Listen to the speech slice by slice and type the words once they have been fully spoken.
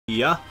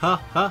Yeah, ha,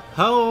 ha,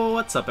 ho!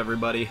 What's up,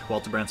 everybody?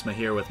 Walter Brandsma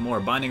here with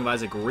more Binding of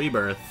Isaac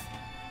Rebirth.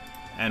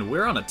 And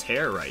we're on a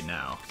tear right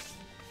now.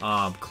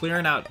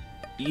 Clearing out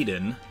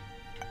Eden.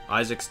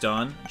 Isaac's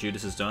done.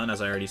 Judas is done,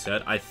 as I already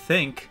said. I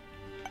think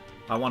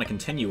I want to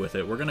continue with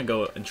it. We're going to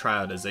go and try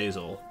out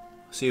Azazel.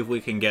 See if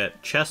we can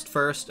get Chest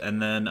first, and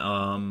then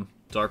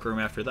Dark Room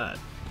after that.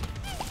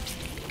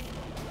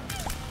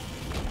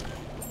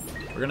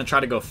 We're going to try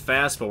to go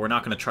fast, but we're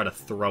not going to try to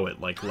throw it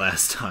like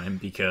last time,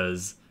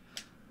 because...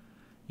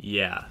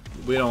 yeah,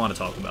 we don't want to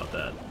talk about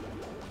that.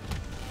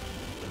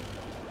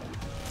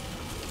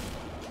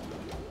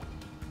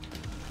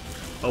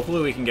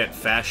 Hopefully we can get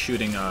fast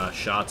shooting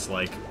shots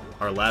like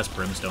our last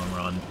Brimstone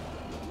run.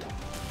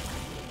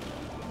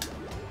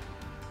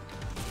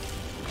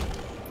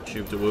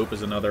 Shoop to Whoop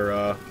is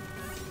another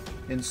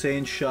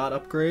insane shot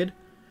upgrade.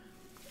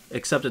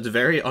 Except it's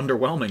very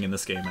underwhelming in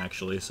this game,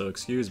 actually, so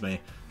excuse me.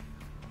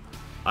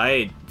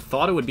 I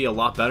thought it would be a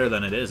lot better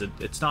than it is.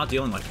 It's not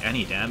dealing like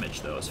any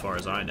damage, though, as far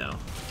as I know.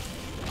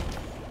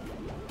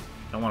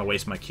 Don't want to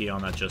waste my key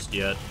on that just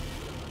yet.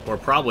 Or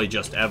probably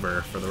just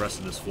ever for the rest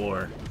of this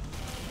floor.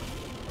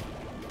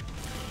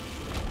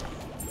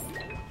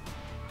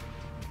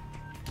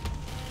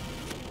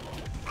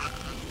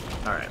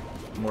 Alright,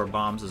 more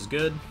bombs is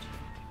good.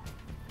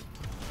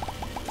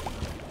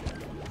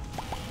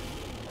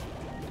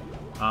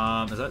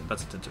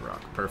 That's a Tinted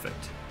Rock.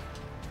 Perfect.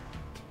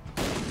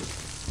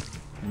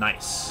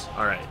 Nice.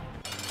 Alright.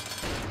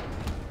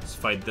 Let's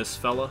fight this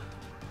fella.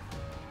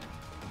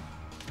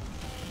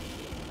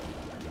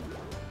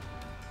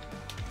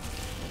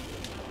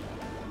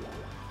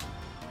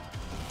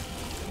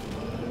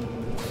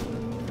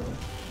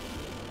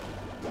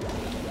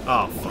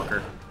 Oh,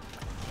 fucker.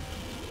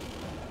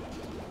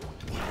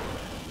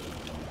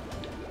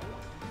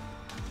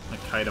 I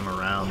kite him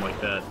around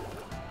like that.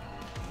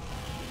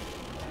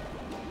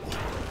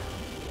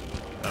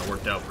 That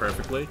worked out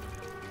perfectly.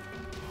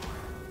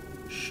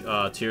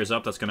 Tears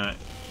up, that's gonna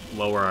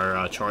lower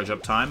our charge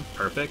up time.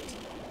 Perfect.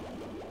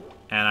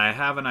 And I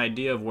have an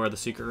idea of where the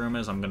secret room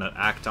is. I'm gonna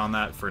act on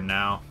that for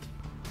now.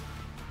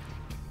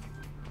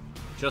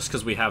 Just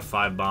because we have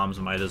 5 bombs,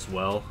 might as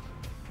well.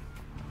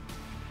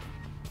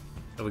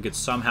 If we could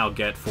somehow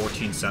get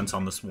 14 cents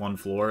on this one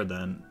floor,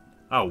 then...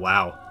 oh,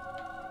 wow.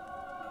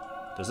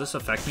 Does this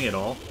affect me at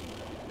all?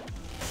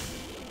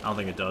 I don't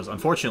think it does.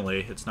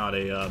 Unfortunately, it's not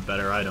a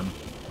better item.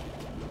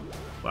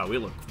 Wow, we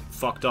look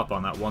fucked up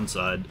on that one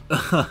side.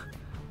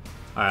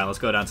 Alright, let's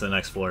go down to the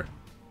next floor.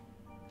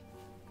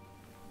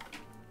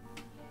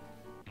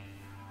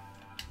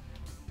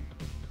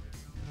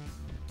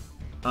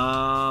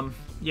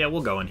 Yeah,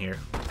 we'll go in here.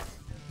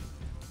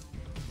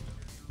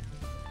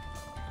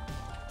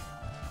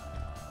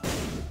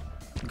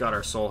 Got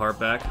our soul heart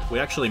back. We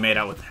actually made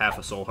out with half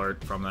a soul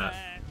heart from that.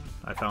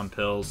 I found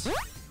pills.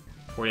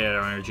 48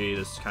 hour energy,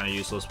 this is kind of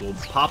useless. We'll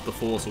pop the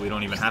Fool so we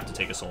don't even have to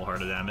take a soul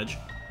heart of damage.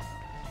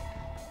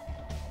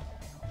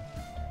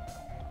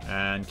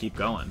 And keep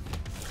going.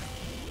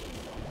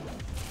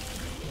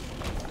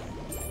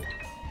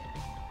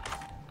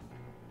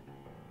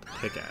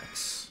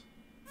 Pickaxe.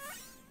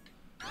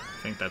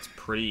 I think that's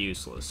pretty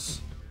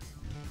useless.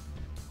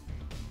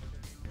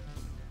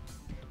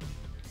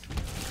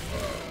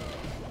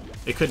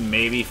 It could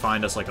maybe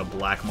find us like a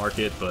black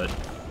market, but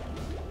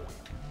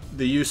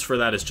the use for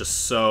that is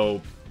just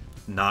so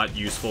not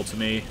useful to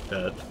me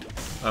that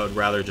I would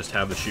rather just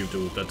have the Shoop to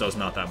Whoop that does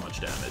not that much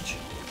damage.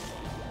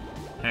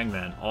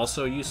 Hangman,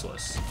 also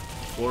useless.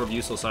 4 of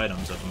useless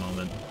items at the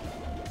moment.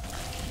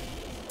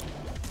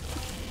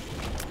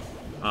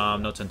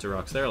 No Tinted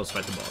Rocks there, let's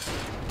fight the boss.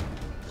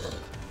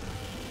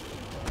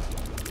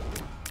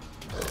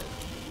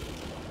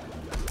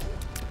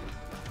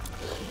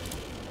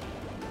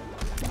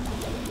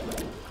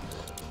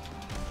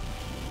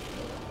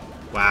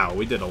 Wow,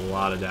 we did a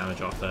lot of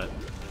damage off that.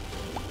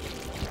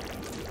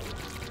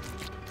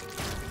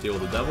 Deal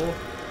with the devil.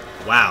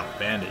 Wow,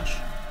 bandage.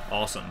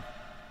 Awesome.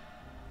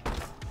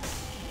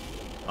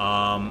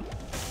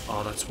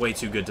 Oh, that's way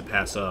too good to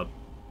pass up.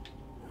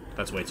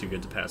 That's way too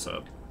good to pass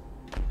up.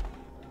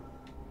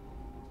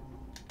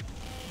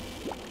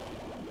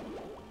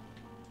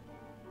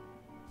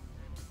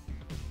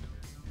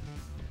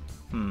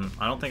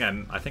 I don't think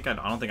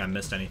I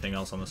missed anything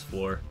else on this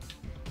floor.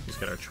 Just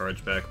get our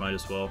charge back, might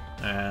as well.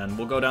 And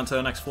we'll go down to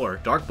the next floor.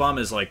 Dark Bomb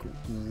is like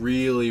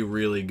really,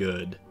 really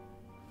good.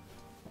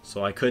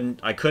 So I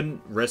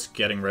couldn't risk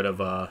getting rid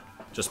of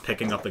just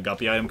picking up the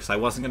Guppy item because I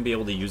wasn't gonna be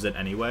able to use it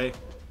anyway.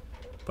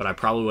 But I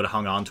probably would have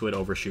hung on to it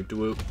over Shoop to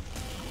Whoop.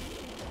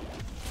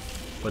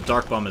 But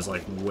Dark Bomb is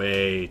like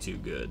way too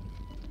good.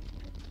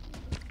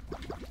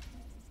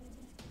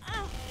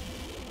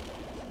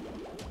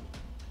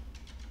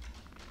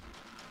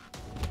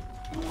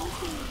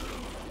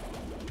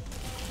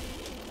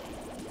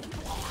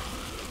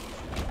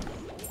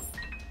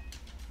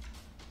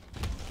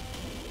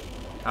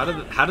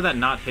 How did that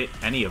not hit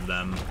any of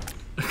them?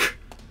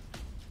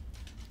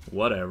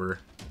 Whatever.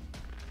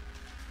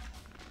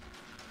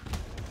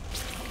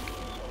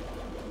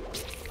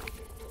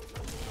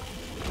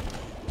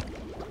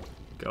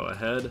 Go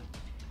ahead.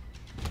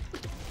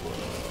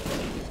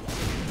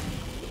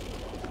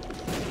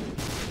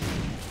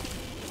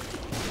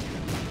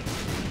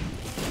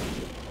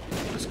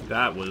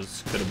 That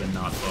could have been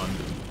not fun.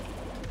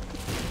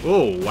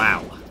 Oh,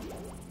 wow.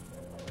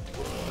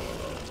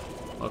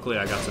 Luckily,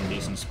 I got some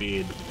decent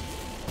speed.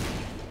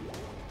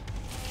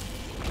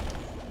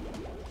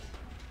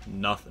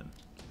 Nothing.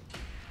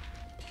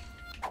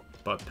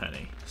 Butt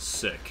penny.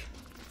 Sick.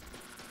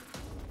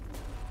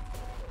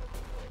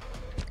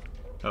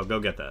 Oh, go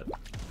get that.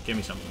 Give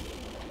me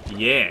something.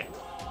 Yeah!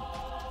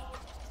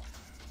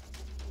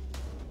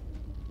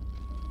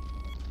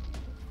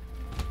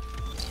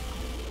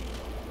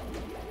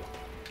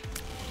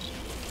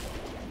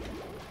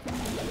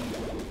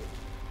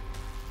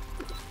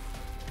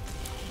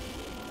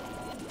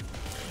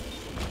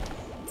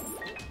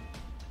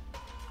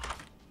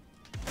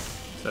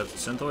 So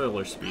that's Synth Oil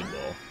or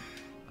Speedball?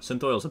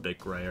 Synth Oil's a bit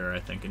grayer, I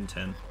think, in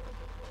 10.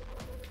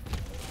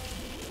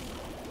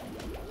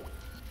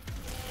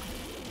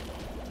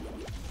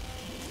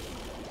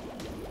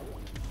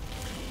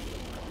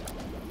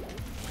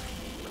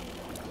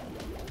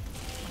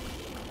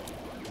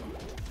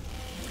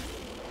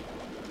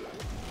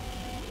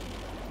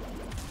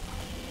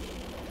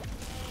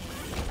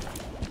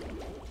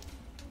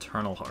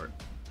 Eternal Heart.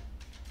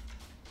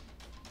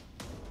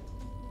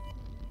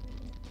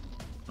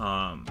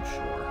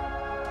 Sure.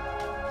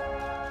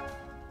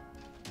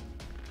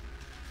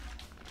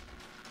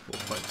 We'll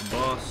fight the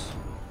boss.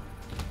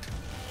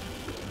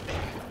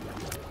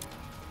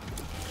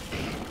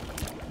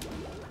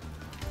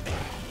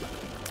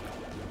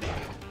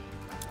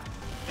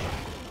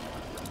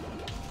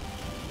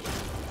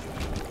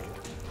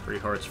 Free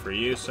hearts for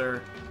you,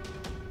 sir.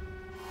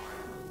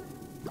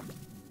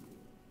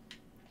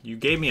 You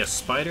gave me a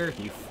spider?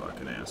 You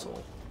fucking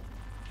asshole.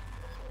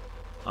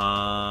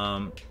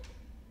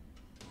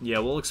 Yeah,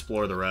 we'll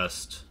explore the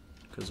rest.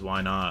 Because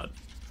why not?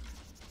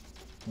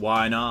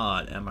 Why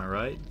not? Am I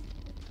right?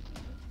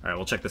 Alright,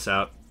 we'll check this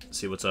out.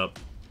 See what's up.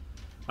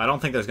 I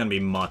don't think there's going to be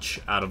much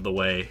out of the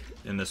way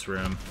in this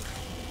room.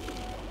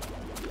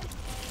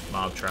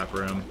 Mob trap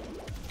room.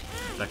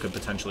 That could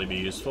potentially be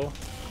useful.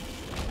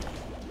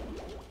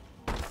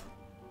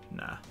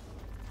 Nah.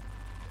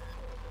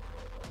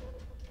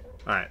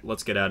 Alright,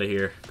 let's get out of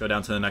here. Go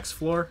down to the next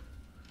floor.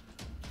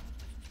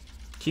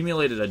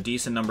 Accumulated a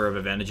decent number of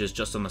advantages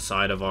just on the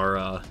side of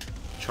our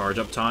charge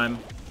up time.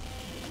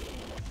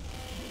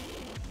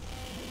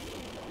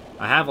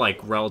 I have like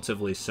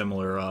relatively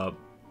similar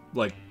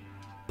like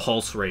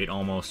pulse rate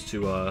almost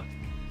to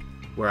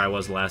where I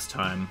was last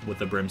time with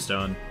the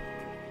brimstone.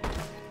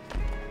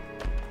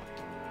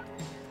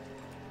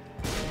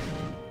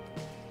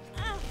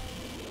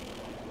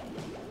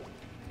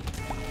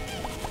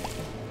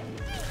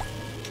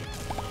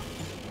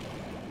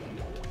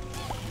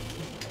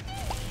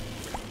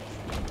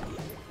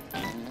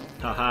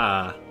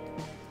 Haha.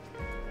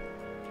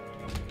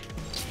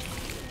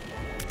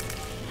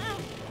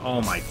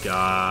 Oh my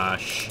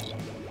gosh.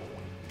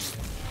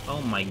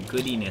 Oh my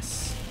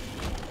goodiness.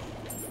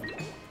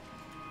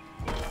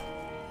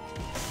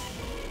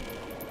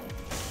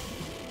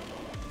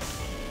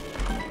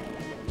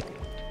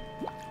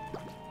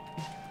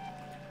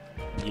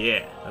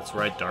 Yeah, that's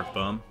right, Dark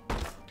Bum.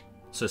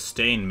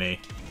 Sustain me.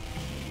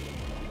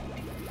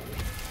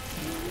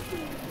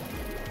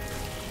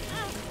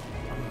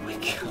 Oh my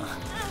god.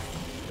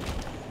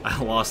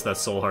 I lost that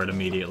soul heart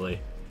immediately.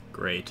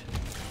 Great.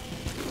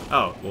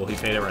 Oh, well, he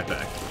paid it right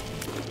back.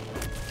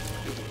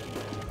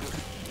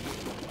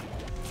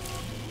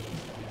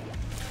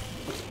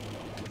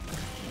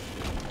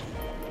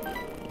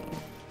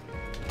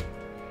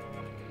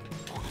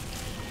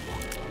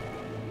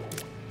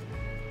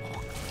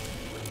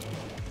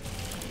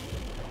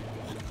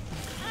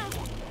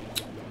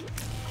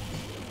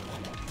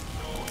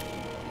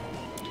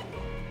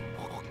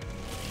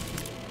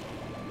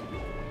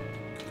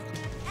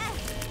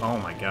 Oh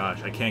my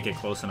gosh, I can't get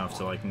close enough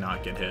to, like,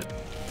 not get hit.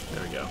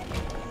 There we go.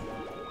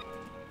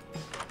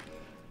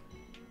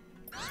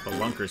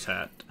 Spelunker's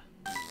hat.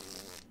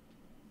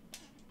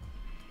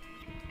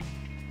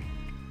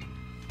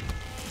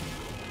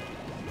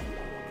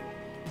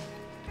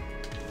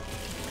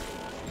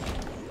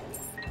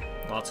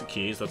 Lots of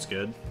keys, that's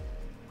good.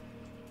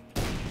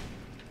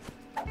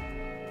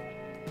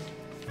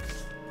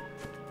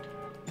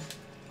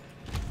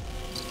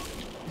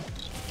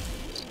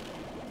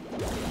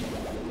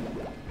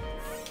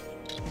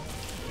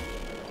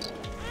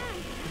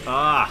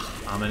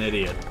 Ah, I'm an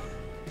idiot.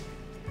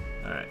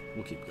 Alright,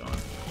 we'll keep going.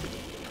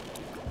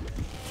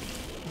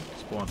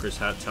 Spelunker's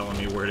hat telling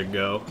me where to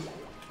go.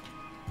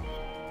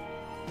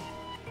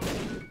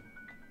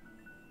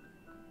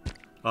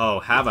 Oh,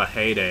 have a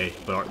heyday,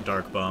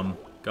 Dark Bum.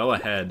 Go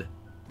ahead.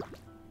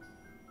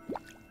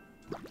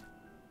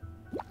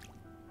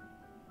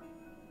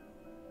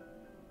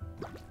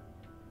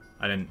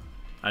 I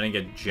didn't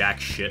get jack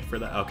shit for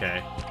that?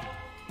 Okay.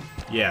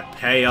 Yeah,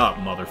 pay up,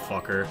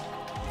 motherfucker.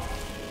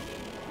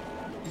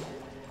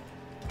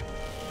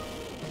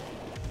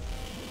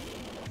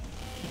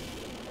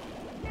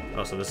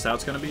 Oh, so this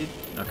out's gonna be...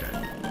 Okay.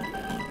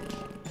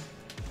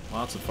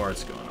 Lots of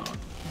farts going on.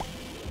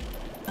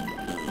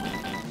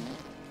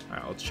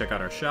 Alright, let's check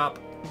out our shop.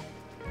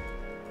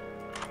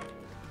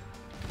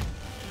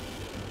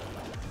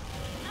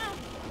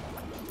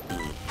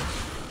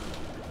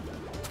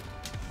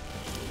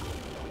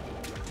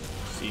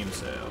 Steam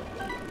sale.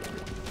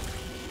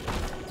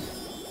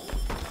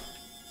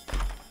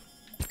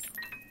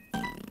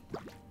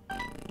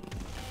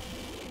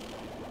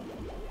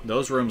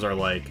 Those rooms are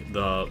like,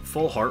 the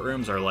full heart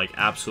rooms are like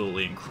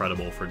absolutely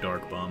incredible for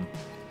Dark Bum.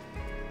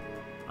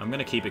 I'm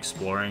gonna keep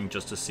exploring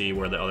just to see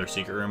where the other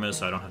secret room is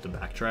so I don't have to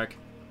backtrack.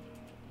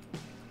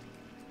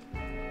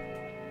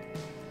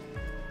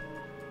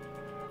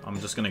 I'm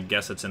just gonna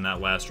guess it's in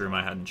that last room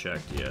I hadn't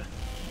checked yet.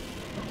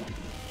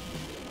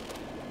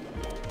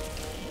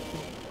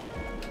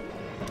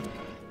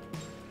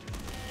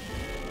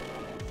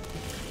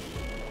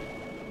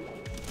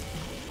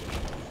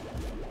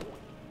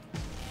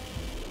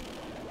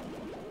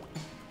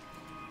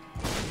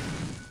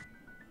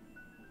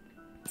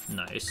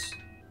 Nice.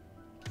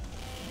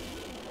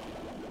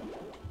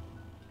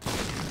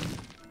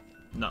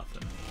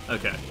 Nothing.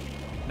 Okay.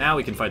 Now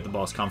we can fight the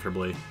boss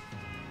comfortably.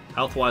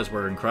 Health-wise,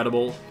 we're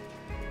incredible.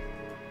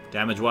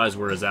 Damage-wise,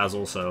 we're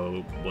Azazel,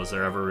 so was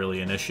there ever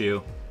really an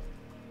issue?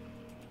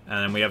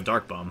 And then we have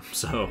Dark Bum,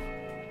 so...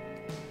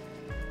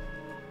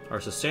 Our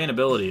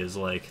sustainability is,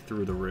 like,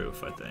 through the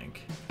roof, I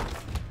think.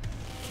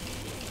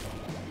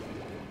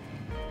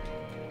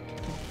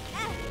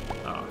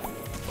 Oh,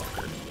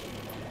 fucker.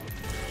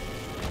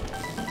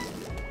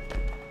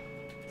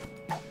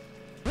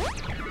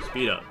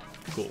 Speed up.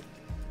 Cool.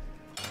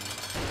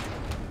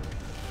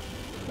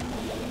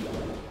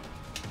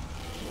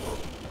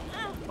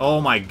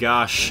 Oh my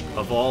gosh,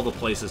 of all the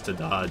places to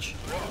dodge.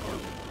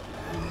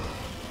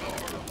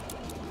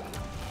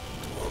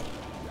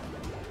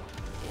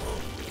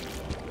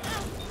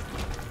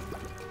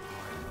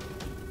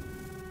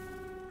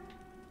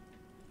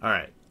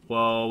 Alright,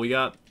 well, we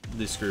got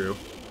the screw.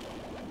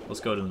 Let's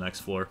go to the next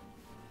floor.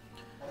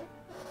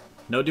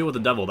 No deal with the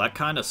devil. That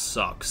kind of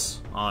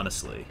sucks,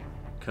 honestly.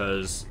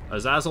 Because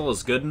Azazel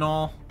is good and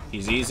all,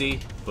 he's easy,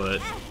 but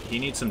he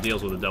needs some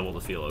deals with the devil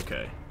to feel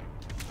okay.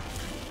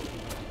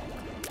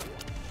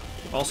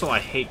 Also, I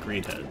hate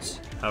greed heads.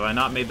 Have I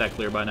not made that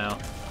clear by now?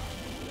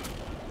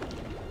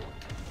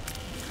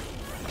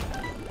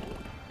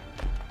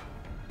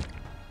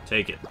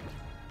 Take it.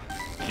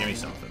 Give me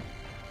something.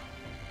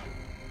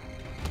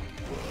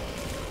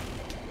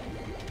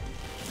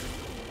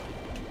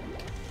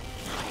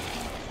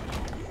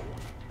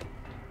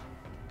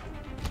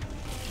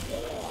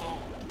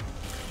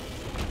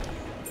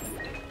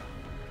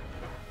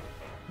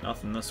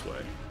 Nothing this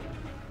way.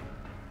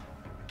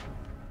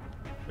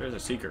 There's a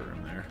secret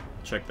room there.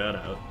 Check that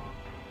out.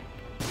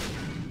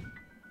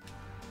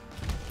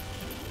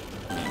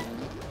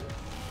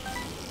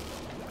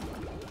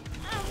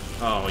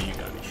 Oh, you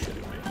gotta be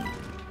shitting me.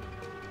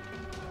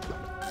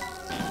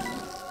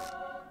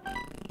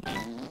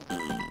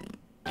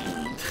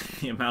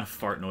 The amount of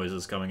fart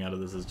noises coming out of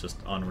this is just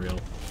unreal.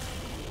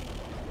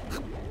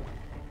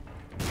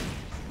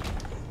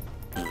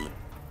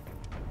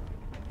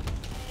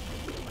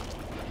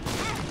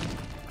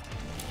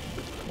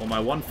 Well, my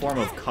one form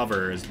of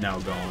cover is now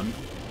gone.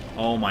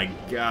 Oh my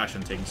gosh,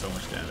 I'm taking so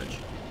much damage.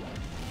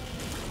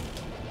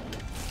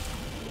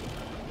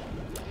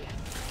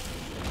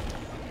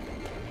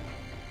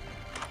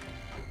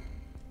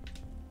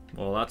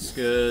 Well, that's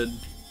good.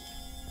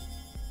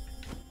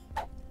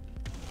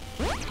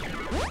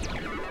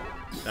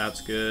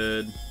 That's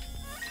good.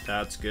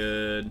 That's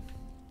good.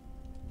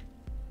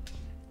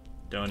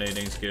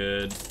 Donating's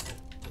good.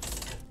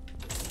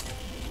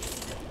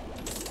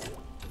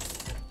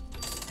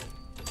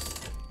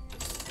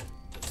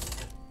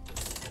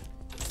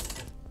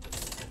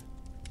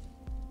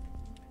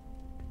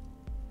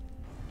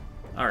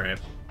 Alright.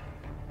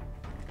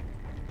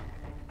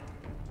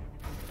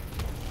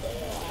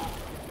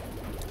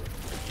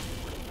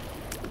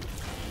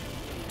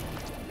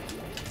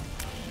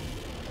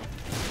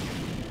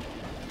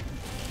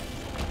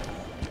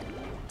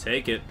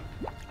 Take it.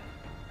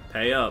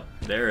 Pay up.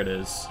 There it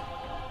is.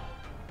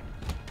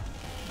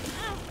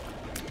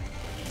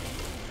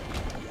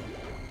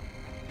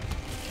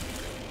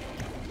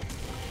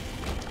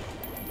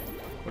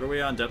 What are we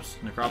on? Depths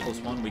Necropolis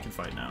 1? We can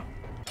fight now.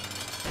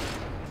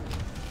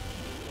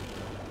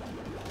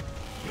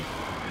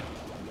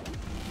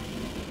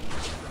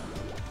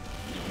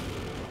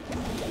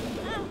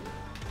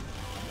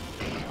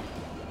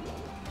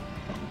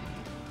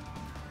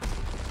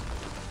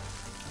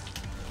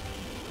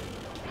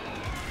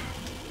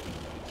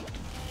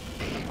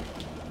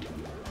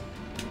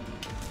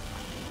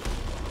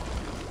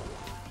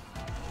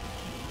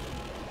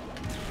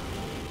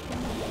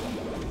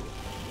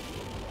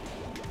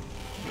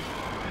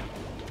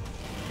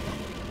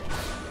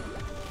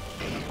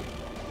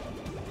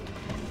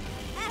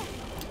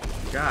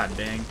 God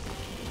dang.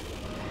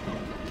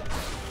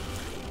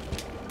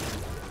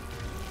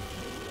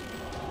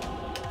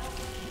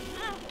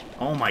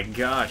 Oh my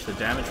gosh, the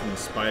damage from the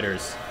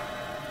spiders.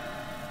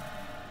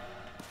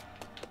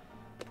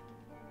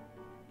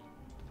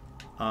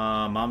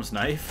 Mom's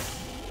knife?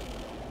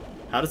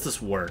 How does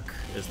this work,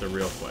 is the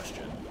real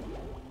question.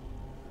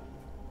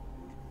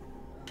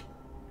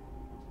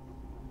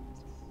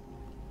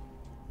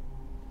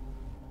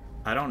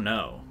 I don't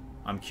know.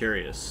 I'm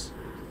curious.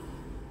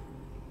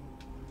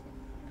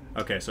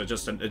 Okay, so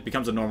it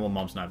becomes a normal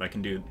mom's knife. I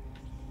can do...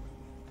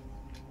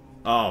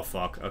 Oh,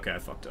 fuck. Okay, I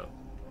fucked up.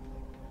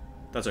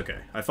 That's okay.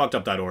 I fucked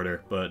up that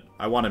order, but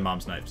I wanted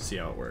mom's knife to see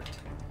how it worked.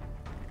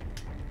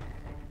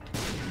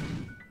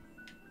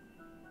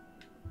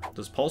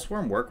 Does Pulse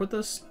Worm work with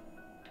this?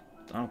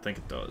 I don't think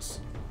it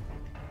does.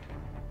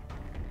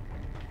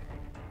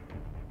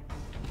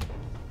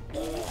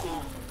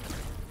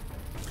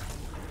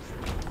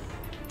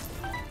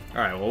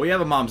 Alright, well, we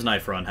have a mom's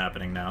knife run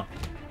happening now.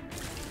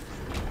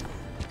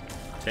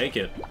 Take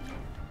it.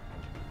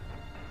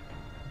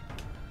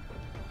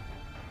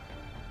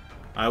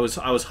 I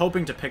was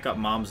hoping to pick up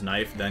mom's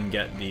knife, then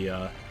get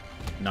the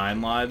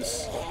 9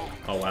 lives.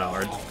 Oh wow,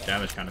 our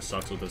damage kind of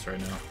sucks with this right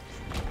now.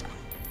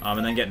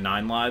 And then get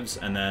 9 lives,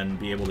 and then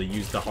be able to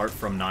use the heart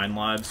from 9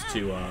 lives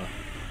to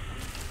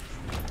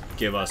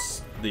give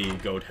us the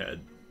goat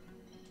head.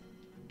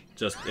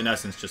 Just, in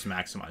essence, just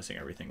maximizing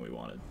everything we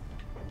wanted.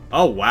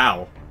 Oh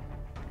wow!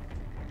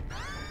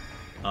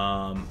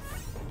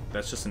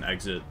 That's just an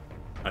exit.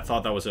 I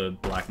thought that was a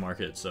black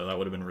market, so that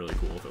would have been really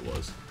cool if it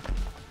was.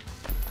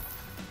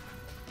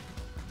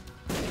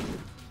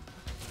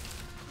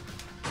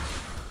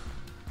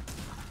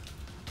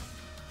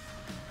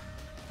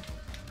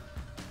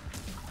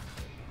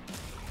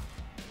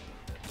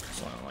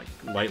 Just want to, like,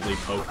 lightly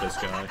poke this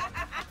guy.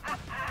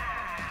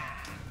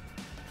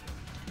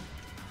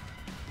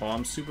 Oh,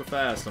 I'm super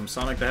fast. I'm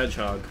Sonic the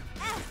Hedgehog.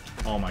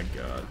 Oh my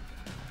god.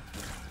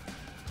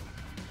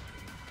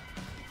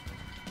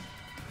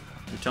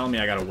 You're telling me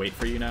I gotta wait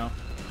for you now?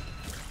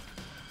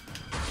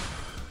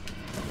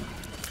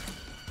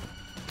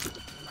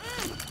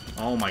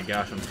 Oh my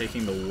gosh, I'm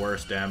taking the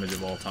worst damage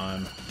of all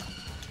time.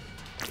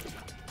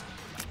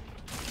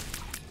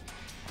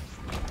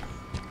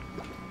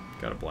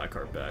 Got a black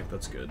heart back,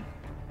 that's good.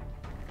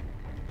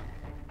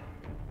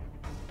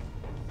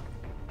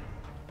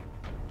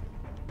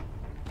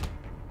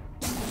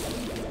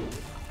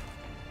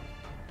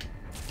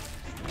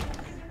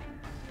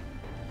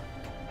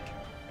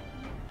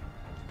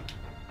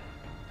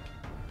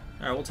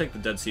 Alright, we'll take the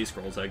Dead Sea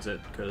Scrolls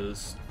exit,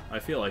 because I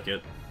feel like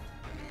it.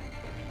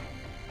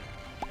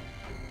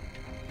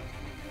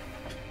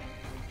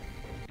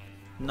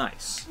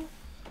 Nice.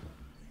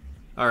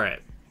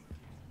 Alright.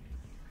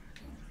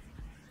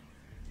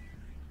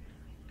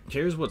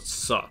 Here's what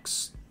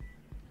sucks.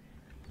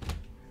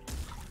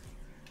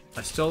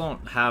 I still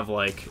don't have,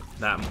 like,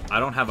 that... I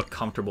don't have a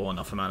comfortable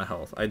enough amount of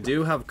health. I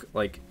do have,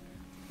 like,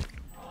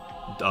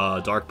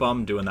 Dark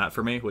Bum doing that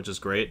for me, which is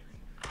great.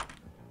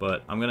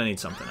 But I'm gonna need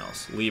something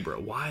else. Libra.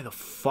 Why the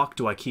fuck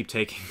do I keep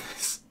taking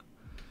this?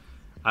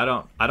 I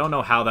don't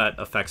know how that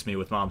affects me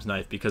with Mom's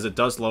Knife, because it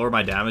does lower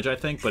my damage, I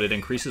think, but it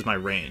increases my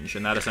range,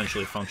 and that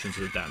essentially functions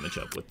as damage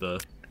up with the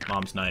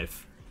Mom's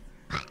Knife.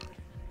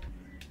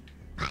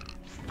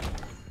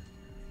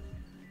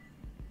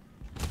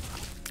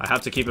 I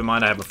have to keep in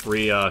mind I have a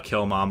free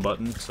kill Mom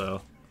button,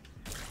 so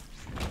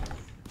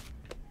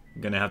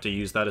I'm gonna have to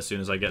use that as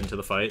soon as I get into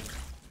the fight.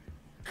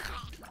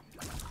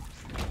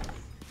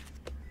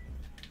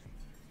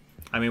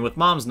 I mean, with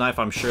Mom's Knife,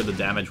 I'm sure the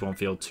damage won't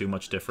feel too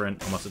much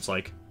different, unless it's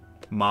like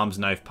Mom's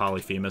Knife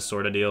Polyphemus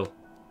sort of deal.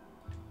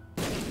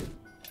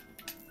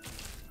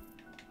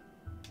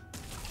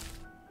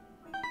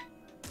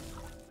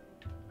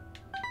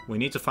 We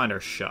need to find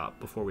our shop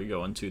before we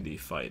go into the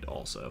fight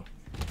also.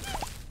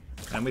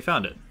 And we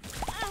found it.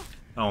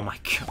 Oh my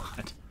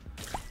god.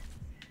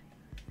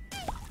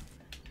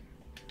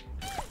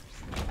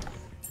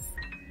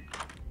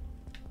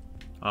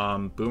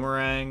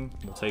 Boomerang,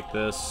 we'll take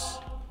this.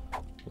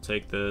 We'll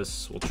take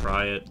this, we'll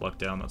try it. Luck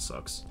down, that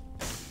sucks.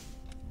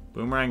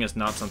 Boomerang is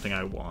not something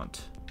I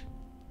want.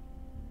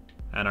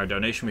 And our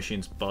donation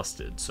machine's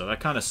busted, so that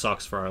kind of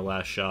sucks for our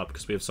last shop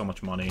because we have so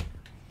much money.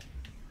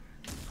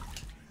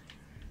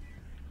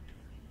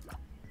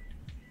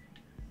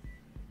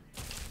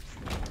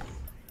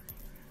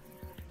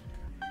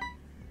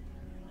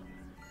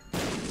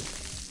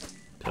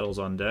 Pills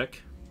on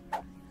deck.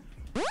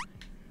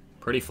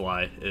 Pretty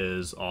Fly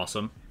is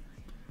awesome.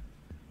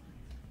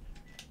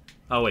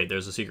 Oh wait,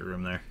 there's a secret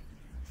room there.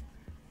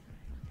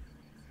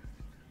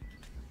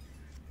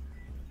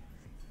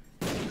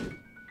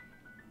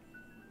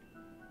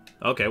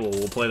 Okay, well,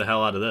 we'll play the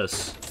hell out of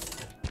this.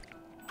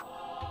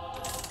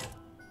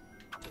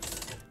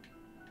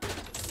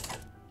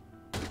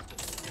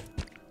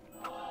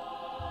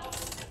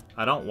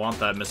 I don't want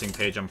that missing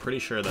page. I'm pretty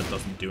sure that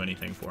doesn't do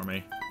anything for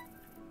me.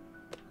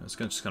 It's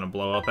just gonna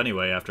blow up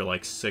anyway after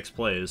like 6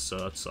 plays, so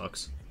that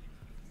sucks.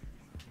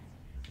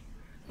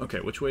 Okay,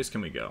 which ways can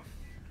we go?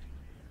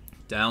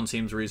 Down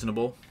seems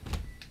reasonable.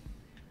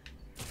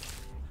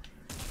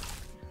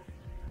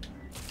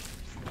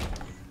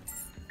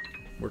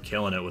 We're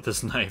killing it with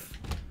this knife.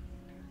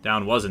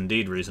 Down was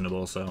indeed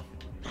reasonable, so...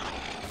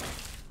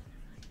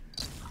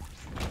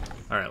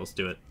 Alright, let's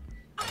do it.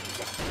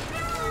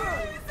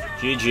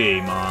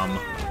 GG, Mom.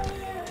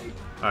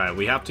 Alright,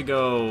 we have to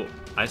go...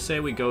 I say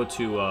we go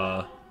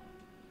to,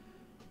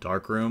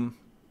 Dark Room,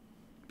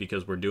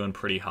 because we're doing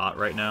pretty hot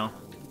right now.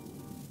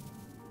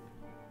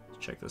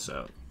 Let's check this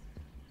out.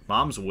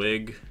 Mom's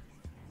Wig.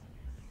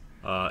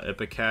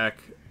 Ipecac.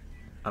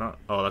 I don't...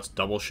 Oh, that's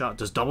Double Shot.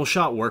 Does Double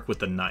Shot work with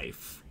the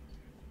knife?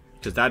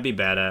 Because that'd be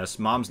badass.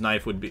 Mom's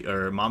knife would be...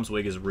 Or Mom's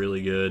Wig is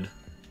really good.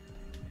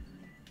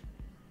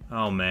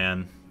 Oh,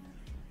 man.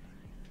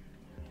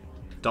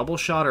 Double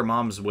Shot or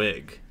Mom's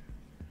Wig?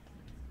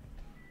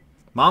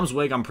 Mom's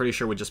Wig, I'm pretty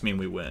sure, would just mean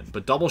we win.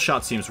 But Double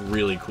Shot seems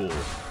really cool.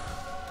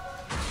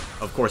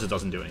 Of course it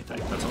doesn't do anything.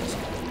 That's awesome.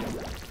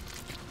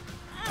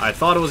 I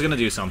thought it was going to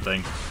do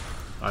something.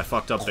 I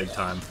fucked up big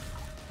time.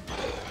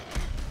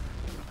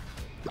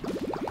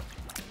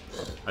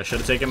 I should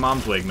have taken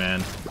Mom's Wig,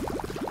 man.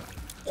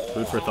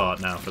 Food for thought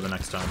now for the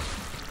next time.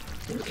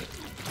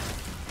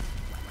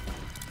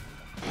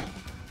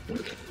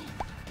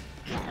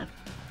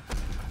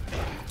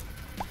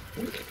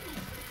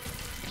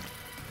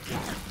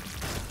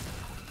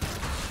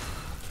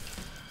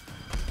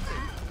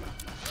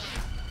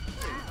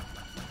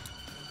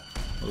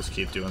 We'll just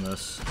keep doing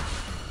this.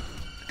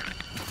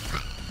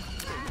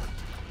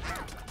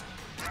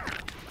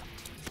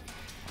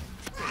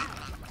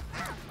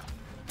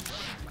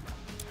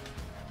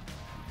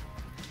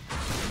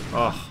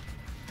 Oh,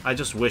 I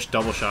just wish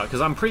Double Shot, because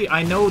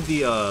I know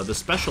the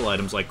special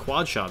items like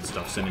Quad Shot and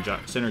stuff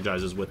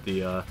synergizes with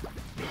the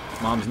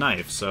Mom's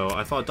Knife, so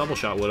I thought Double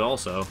Shot would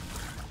also.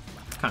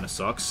 Kind of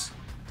sucks.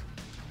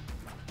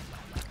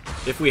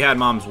 If we had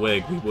Mom's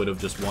Wig, we would have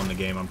just won the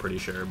game, I'm pretty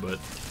sure, but...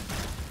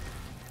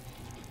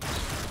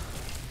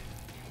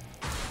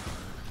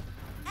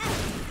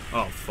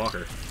 Oh,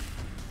 fucker.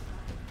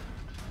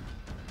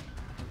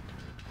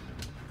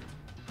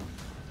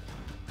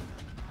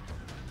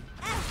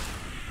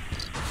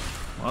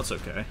 Well, that's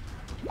okay.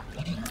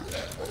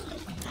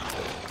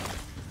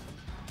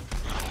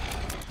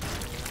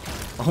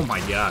 Oh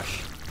my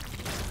gosh.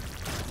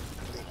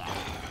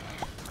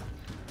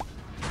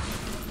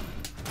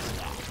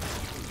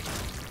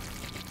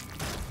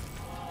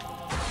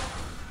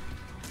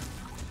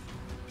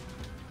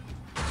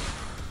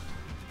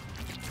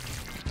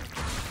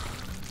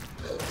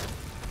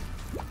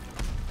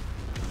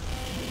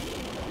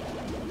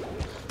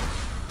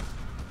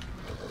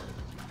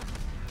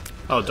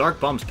 Oh, Dark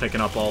Bump's picking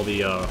up all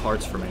the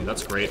hearts for me.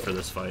 That's great for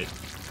this fight.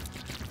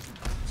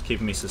 It's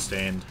keeping me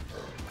sustained.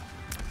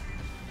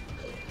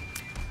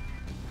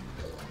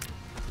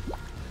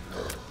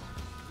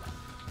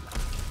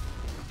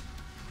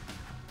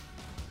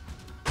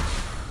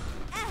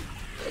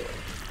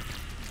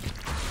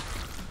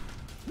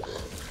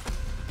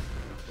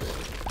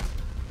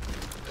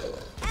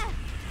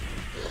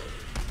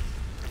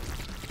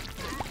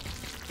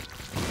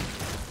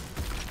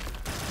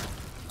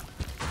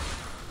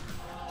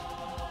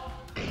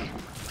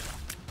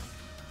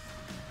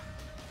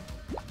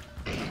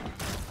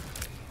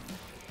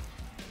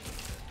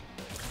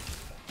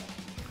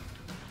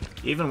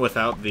 Even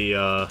without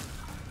the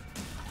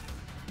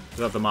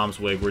Mom's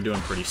Wig, we're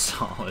doing pretty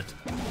solid.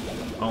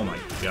 Oh my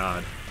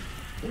god.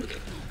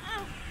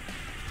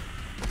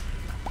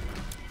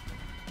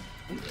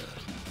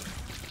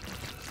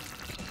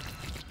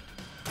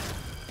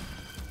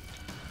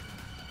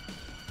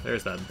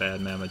 There's that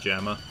bad Mamma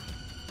Jamma.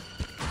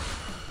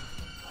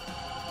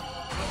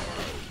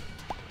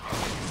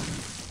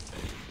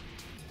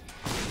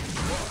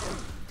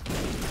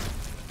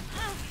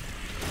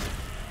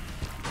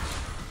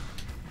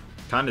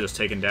 Kinda just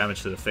taking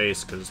damage to the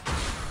face, because...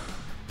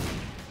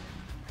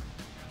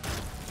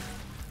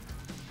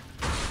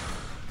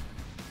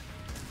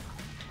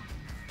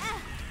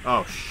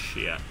 Oh,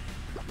 shit.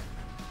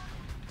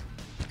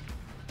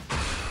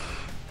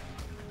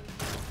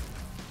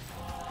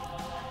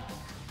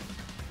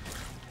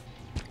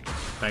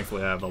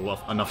 Thankfully I have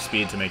enough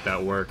speed to make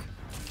that work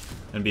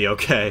and be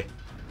okay.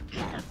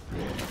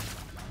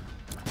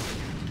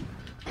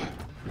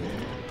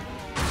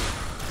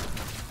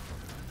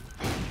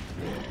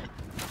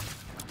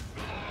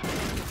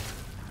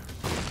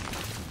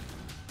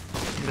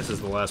 This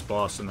is the last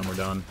boss, and then we're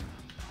done.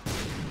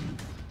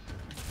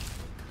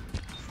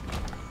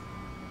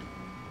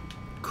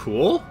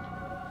 Cool?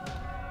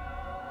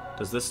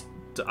 Does this...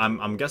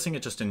 I'm guessing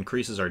it just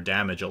increases our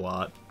damage a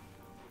lot.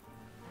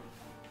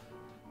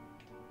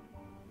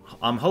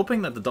 I'm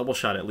hoping that the Double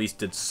Shot at least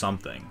did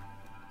something.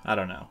 I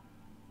don't know.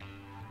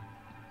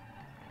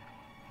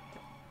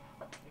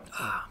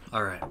 Ah,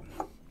 alright.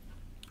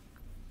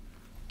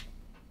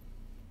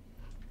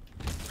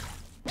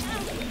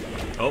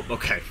 Oh,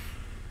 okay.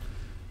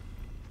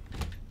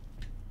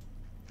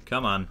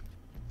 Come on.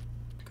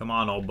 Come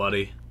on, old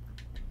buddy.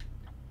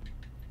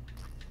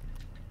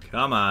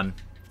 Come on.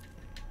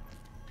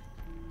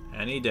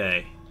 Any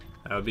day.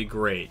 That would be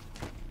great.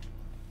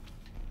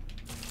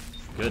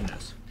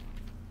 Goodness.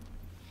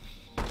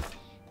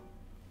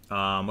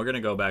 We're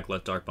gonna go back,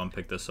 let Dark Bump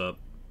pick this up.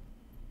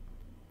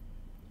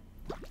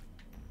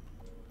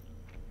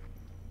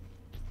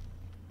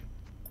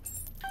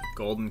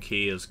 Golden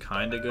Key is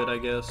kinda good, I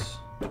guess.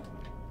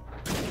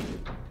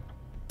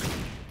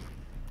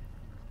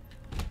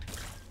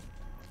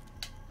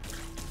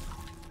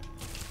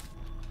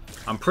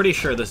 I'm pretty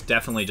sure this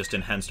definitely just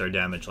enhanced our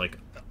damage like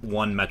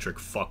 1 metric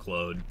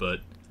fuckload, but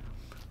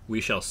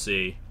we shall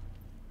see.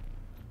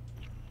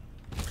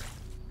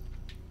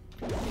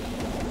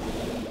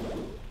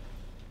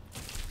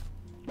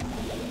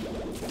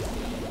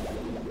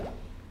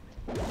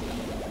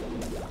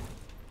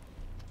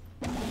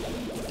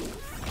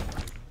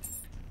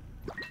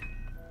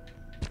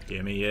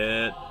 Gimme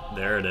it.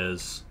 There it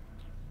is.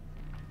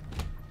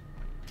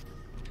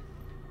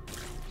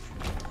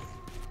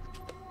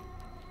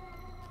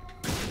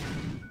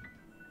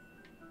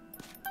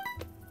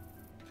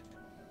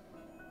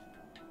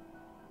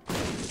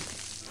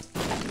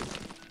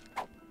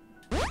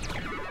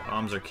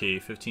 Bombs are key.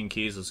 15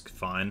 keys is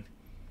fine.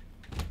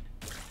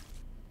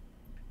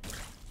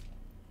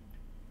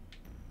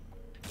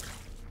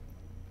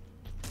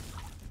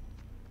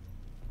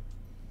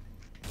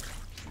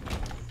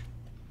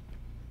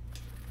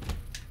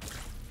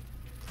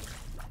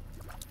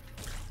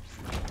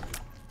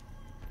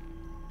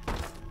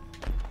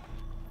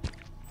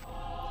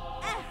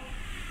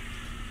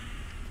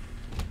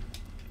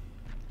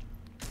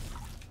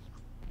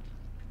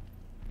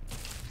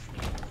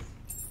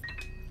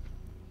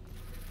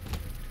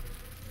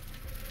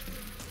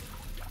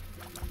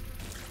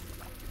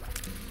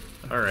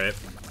 Alright.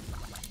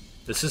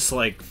 This is,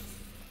 like,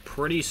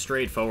 pretty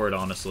straightforward,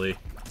 honestly.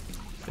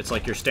 It's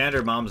like your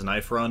standard Mom's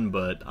Knife run,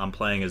 but I'm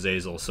playing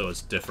Azazel, so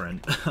it's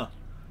different.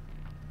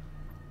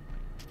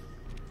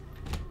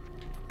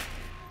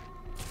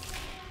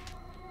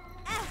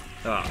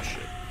 Oh,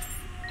 shit.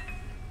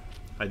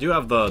 I do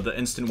have the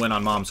instant win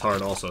on Mom's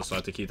Heart also, so I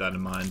have to keep that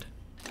in mind.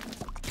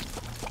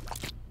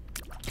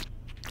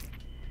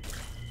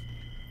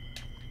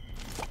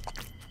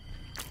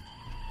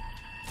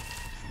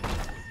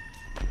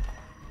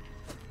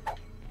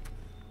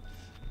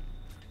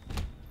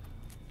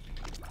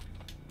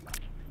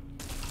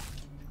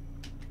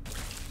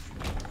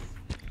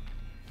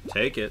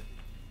 Take it.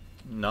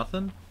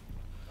 Nothing?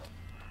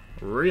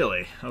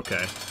 Really?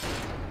 Okay.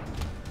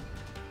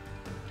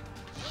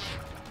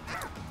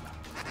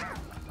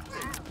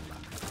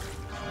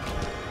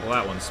 Well,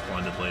 that went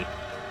splendidly.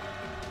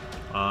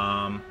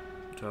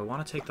 Do I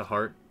want to take the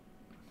heart?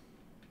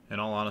 In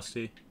all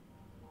honesty?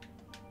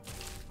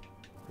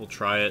 We'll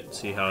try it,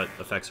 see how it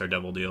affects our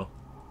devil deal.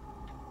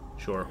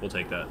 Sure, we'll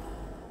take that.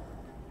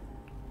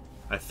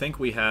 I think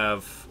we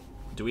have...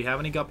 Do we have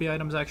any guppy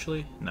items,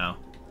 actually? No.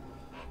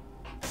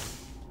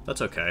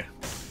 That's okay.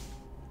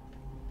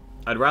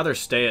 I'd rather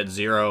stay at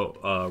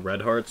 0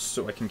 red hearts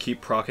so I can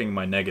keep proccing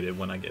my negative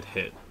when I get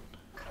hit.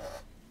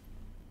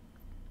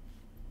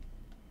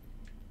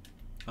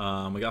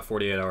 We got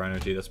 48-hour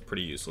energy. That's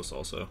pretty useless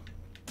also.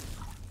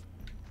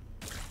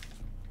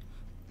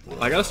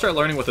 I gotta start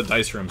learning what the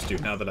dice rooms do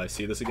now that I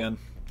see this again.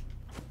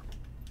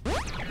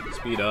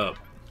 Speed up.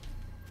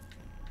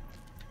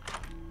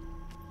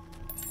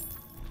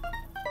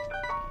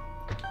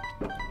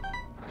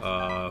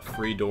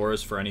 Free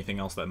doors for anything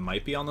else that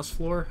might be on this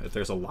floor. If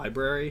there's a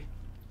library,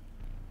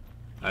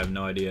 I have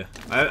no idea.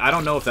 I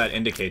don't know if that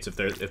indicates if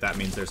that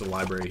means there's a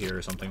library here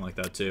or something like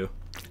that too.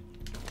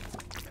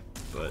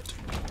 But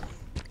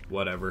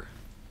whatever.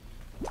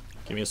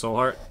 Give me a soul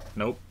heart.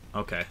 Nope.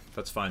 Okay,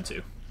 that's fine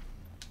too.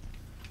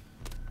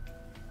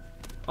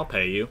 I'll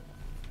pay you.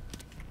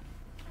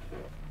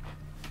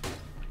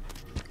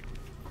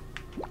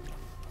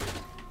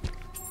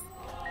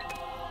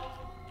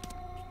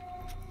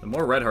 The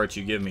more red hearts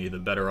you give me, the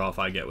better off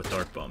I get with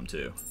Dark Bum,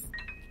 too.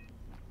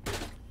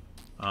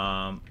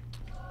 What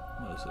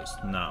is this?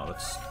 No,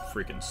 that's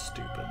freaking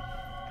stupid.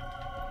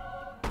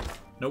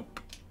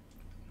 Nope.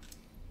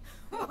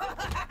 Do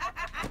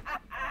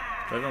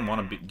I even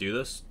want to do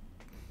this?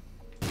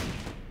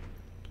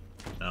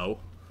 No.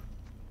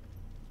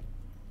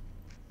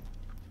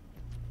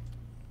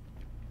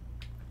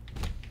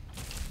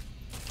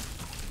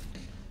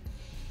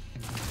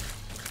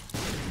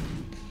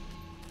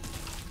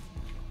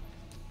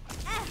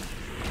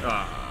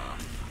 Ah.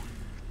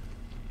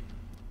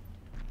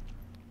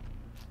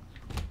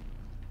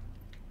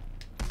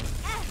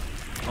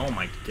 Oh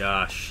my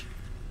gosh.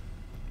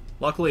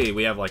 Luckily,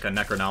 we have like a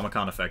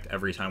Necronomicon effect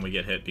every time we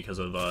get hit because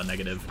of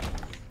negative.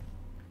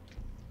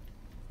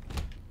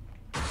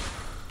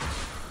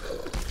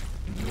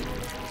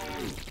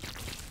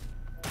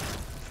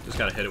 Just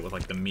gotta hit it with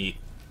like the meat.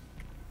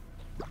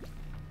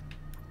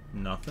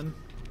 Nothing.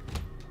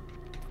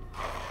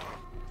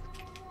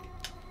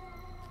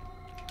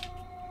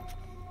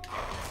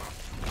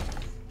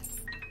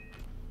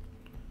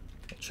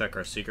 Check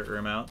our secret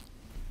room out.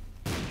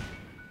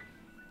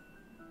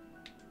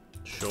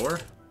 Sure.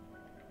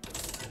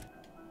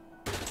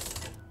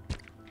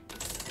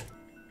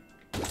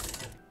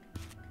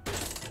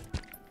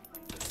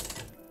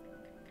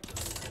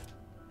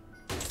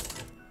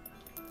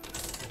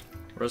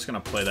 We're just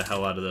gonna play the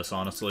hell out of this,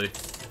 honestly.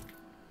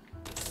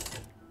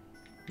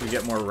 We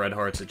get more red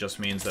hearts, it just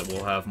means that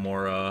we'll have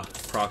more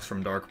procs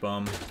from Dark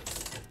Bum.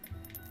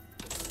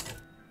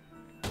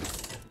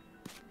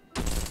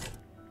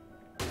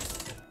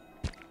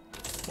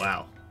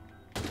 Wow.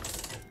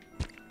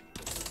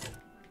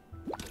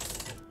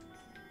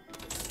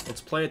 Let's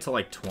play it to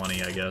like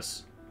 20, I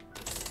guess.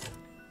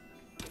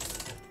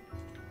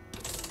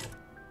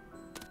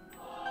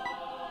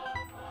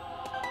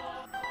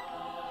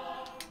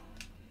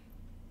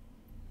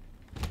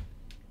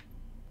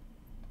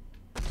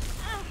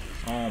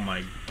 Oh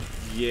my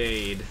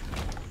yade.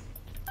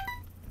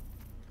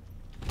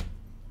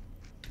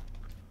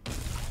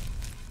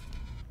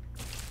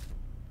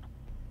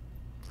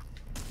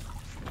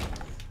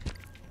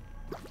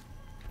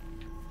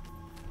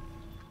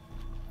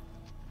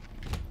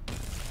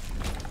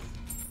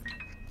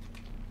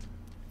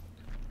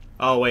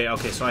 Oh wait,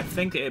 okay, so I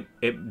think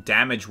it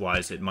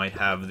damage-wise it might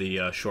have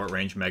the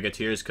short-range Mega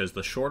Tears, because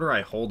the shorter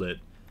I hold it,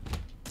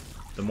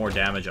 the more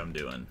damage I'm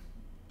doing.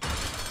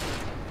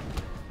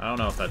 I don't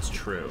know if that's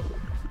true.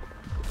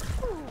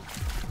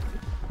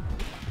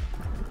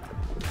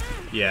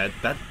 Yeah,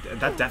 that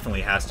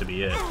definitely has to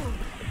be it.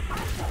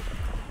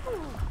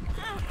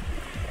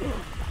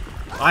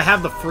 I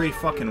have the free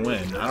fucking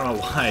win. I don't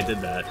know why I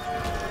did that.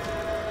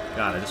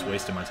 God, I just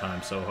wasted my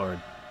time so hard.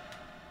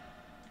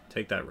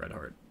 Take that red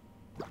heart.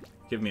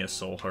 Give me a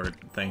soul heart.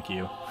 Thank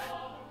you.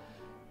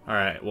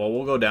 Alright, well,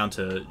 we'll go down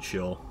to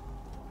Sheol.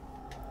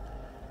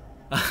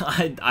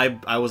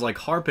 I was like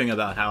harping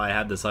about how I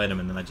had this item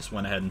and then I just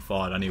went ahead and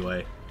fought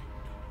anyway.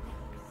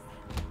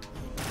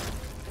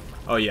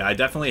 Oh yeah, I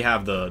definitely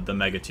have the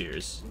Mega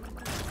Tears.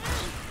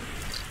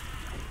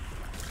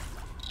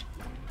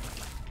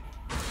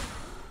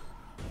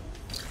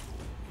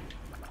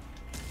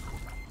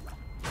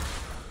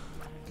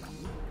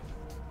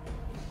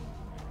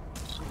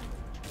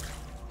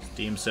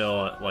 Steam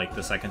Sale at like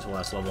the second to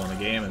last level in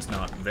the game is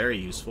not very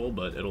useful,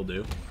 but it'll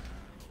do.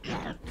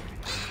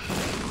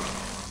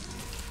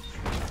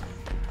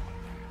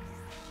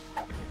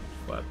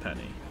 Flat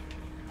penny.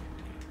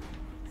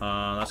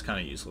 That's kind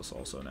of useless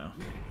also now.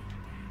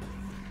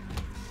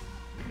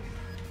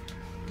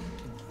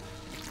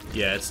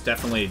 Yeah, it's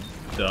definitely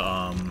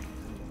the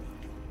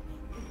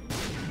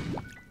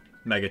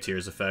Mega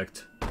Tears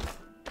effect.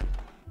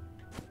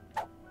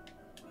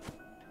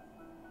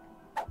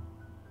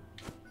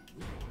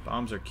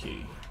 Bombs are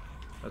key.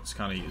 That's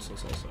kind of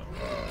useless also.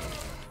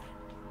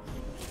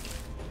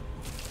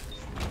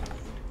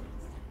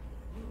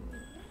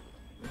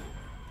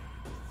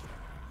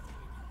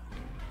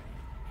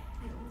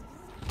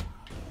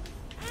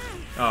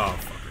 Oh,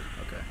 fucker.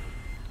 Okay.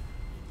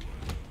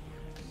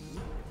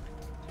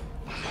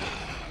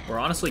 We're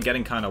honestly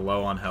getting kind of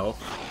low on health.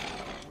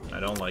 I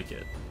don't like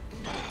it.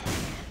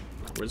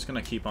 We're just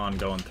gonna keep on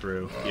going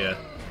through. Yeah.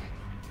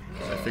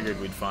 I figured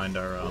we'd find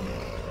our,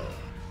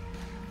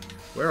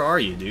 Where are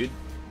you, dude?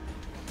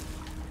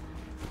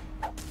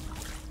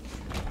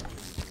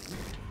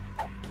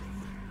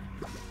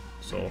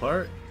 Soul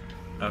Heart?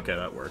 Okay,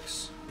 that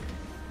works.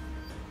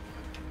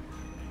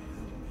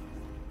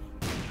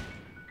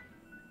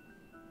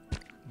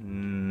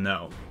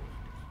 No.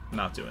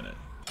 Not doing it.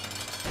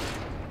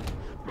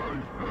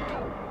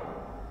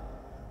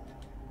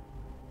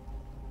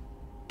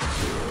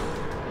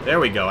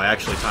 There we go, I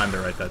actually timed it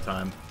right that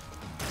time.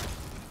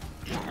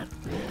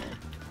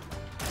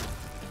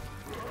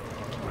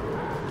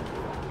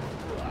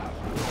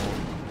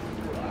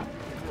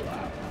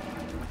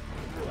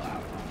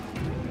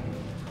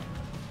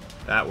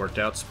 That worked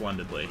out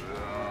splendidly.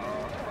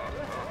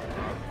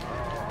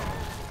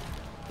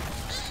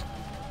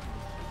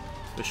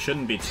 This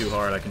shouldn't be too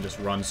hard, I can just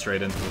run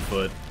straight into the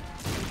foot.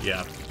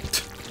 Yeah.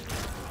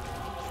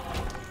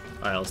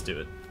 Alright, let's do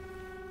it.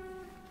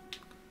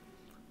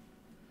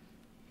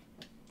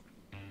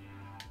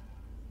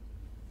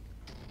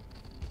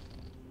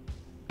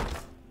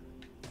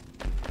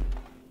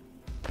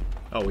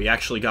 Oh, we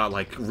actually got,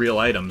 like, real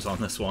items on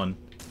this one.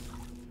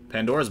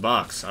 Pandora's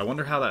Box. I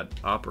wonder how that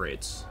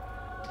operates.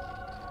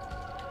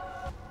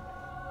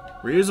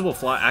 Reusable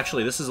fly...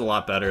 Actually, this is a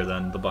lot better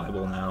than the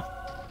Bible now.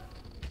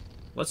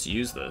 Let's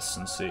use this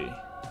and see.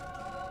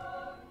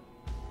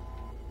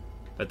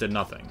 That did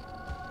nothing.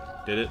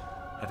 Did it?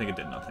 I think it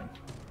did nothing.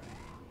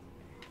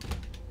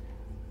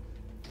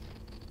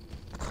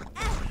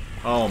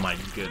 Oh my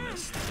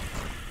goodness.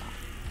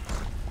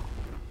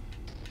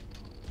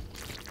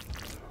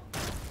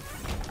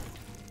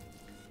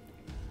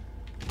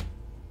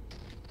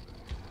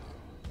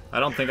 I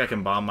don't think I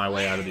can bomb my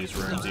way out of these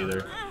rooms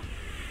either.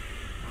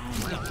 Oh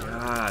my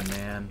god,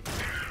 man.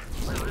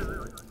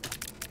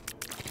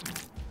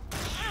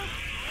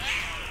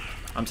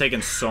 I'm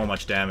taking so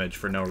much damage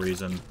for no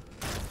reason.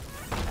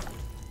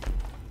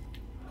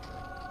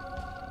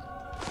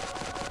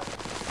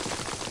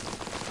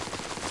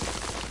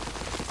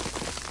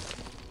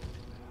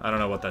 I don't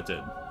know what that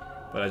did,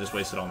 but I just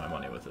wasted all my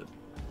money with it.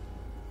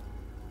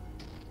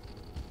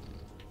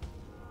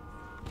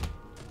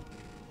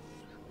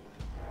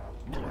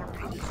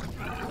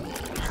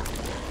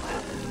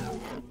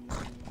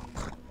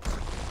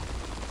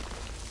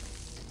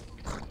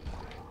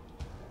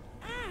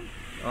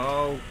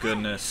 Oh,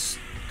 goodness.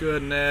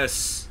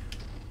 Goodness.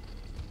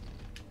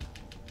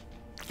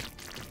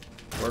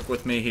 Work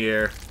with me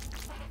here.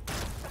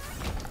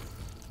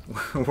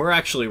 We're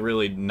actually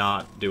really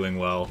not doing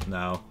well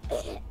now.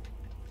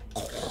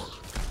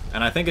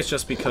 And I think it's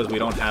just because we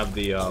don't have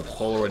the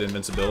Polaroid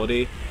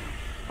invincibility.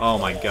 Oh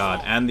my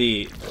god. And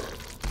the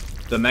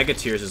Mega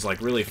Tears is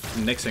like really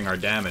nixing our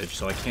damage,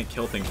 so I can't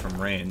kill things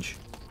from range.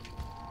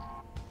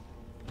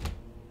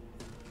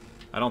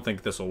 I don't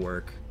think this will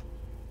work.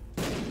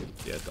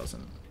 Yeah, it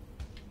doesn't.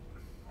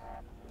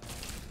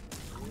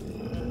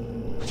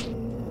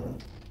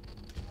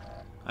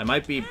 I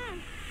might be...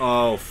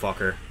 Oh,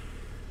 fucker.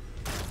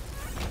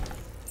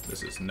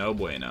 This is no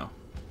bueno.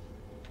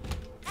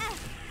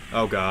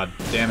 Oh god,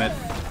 damn it.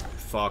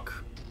 Fuck.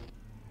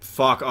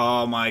 Fuck,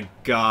 oh my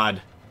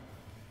god.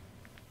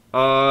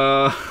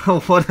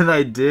 What did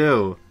I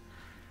do?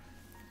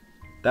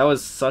 That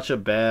was such a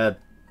bad...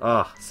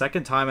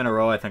 second time in a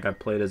row I think I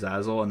played as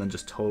Azel and then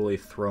just totally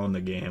thrown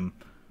the game.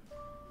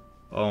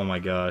 Oh my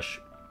gosh.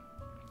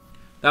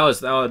 There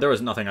was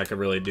nothing I could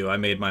really do. I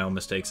made my own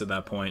mistakes at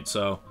that point,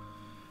 so...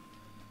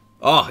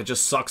 Oh, it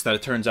just sucks that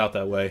it turns out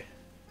that way.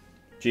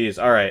 Jeez,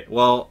 alright.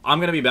 Well, I'm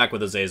going to be back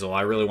with Azazel.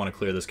 I really want to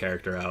clear this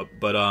character out.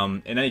 But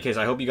in any case,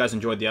 I hope you guys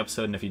enjoyed the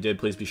episode, and if you did,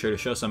 please be sure to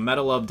show some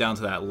meta love down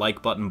to that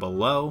like button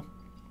below.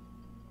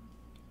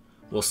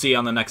 We'll see you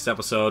on the next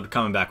episode,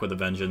 coming back with a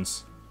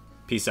vengeance.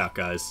 Peace out,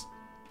 guys.